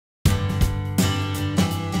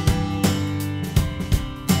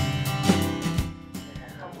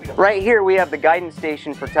Right here we have the guidance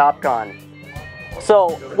station for Topcon.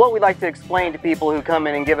 So what we'd like to explain to people who come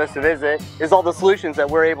in and give us a visit is all the solutions that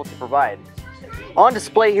we're able to provide. On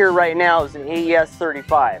display here right now is an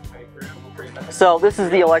AES35. So this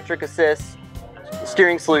is the electric assist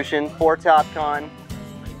steering solution for Topcon.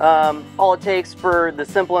 All it takes for the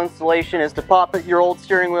simple installation is to pop your old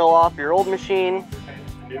steering wheel off your old machine,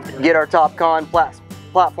 get our Topcon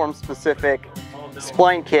platform specific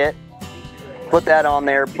spline kit, put that on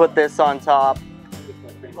there, put this on top,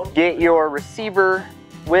 get your receiver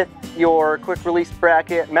with your quick release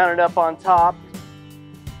bracket mounted up on top,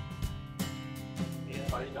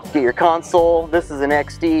 get your console. This is an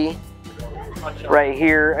XD right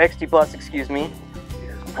here, XD Plus, excuse me.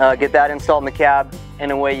 Get that installed in the cab and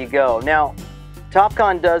away you go. Now,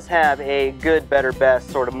 Topcon does have a good, better, best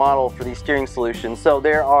sort of model for these steering solutions. So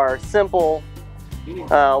there are simple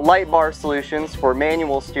light bar solutions for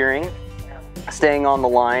manual steering, staying on the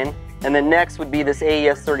line. And then next would be this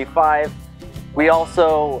AES35. We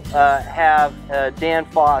also have a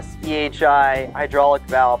Danfoss EHI hydraulic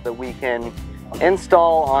valve that we can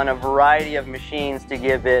install on a variety of machines to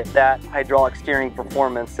give it that hydraulic steering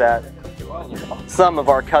performance that some of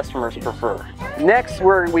our customers prefer. Next,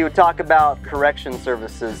 we would talk about correction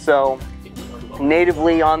services. So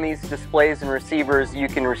natively on these displays and receivers, you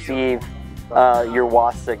can receive your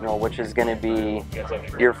WASP signal, which is going to be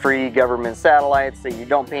your free government satellites that you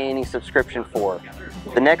don't pay any subscription for.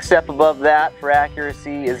 The next step above that for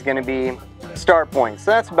accuracy is going to be start point.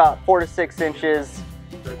 So that's about 4 to 6 inches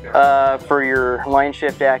for your line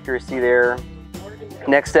shift accuracy there.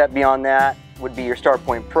 Next step beyond that would be your Start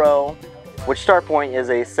Point Pro, which Start Point is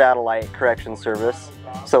a satellite correction service.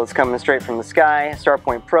 So it's coming straight from the sky. Start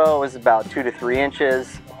Point Pro is about 2 to 3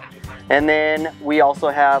 inches. And then we also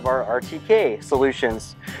have our RTK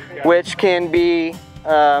solutions, which can be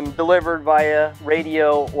delivered via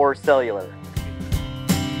radio or cellular.